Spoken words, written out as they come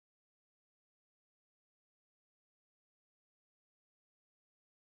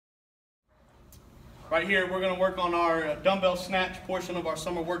Right here, we're going to work on our dumbbell snatch portion of our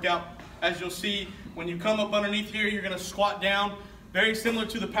summer workout. As you'll see, when you come up underneath here, you're going to squat down, very similar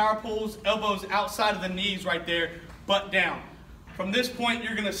to the power pulls, elbows outside of the knees right there, butt down. From this point,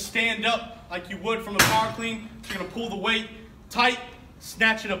 you're going to stand up like you would from a power clean. You're going to pull the weight tight,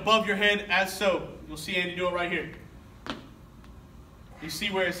 snatch it above your head as so. You'll see Andy do it right here. You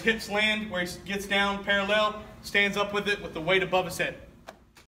see where his hips land, where he gets down parallel, stands up with it with the weight above his head.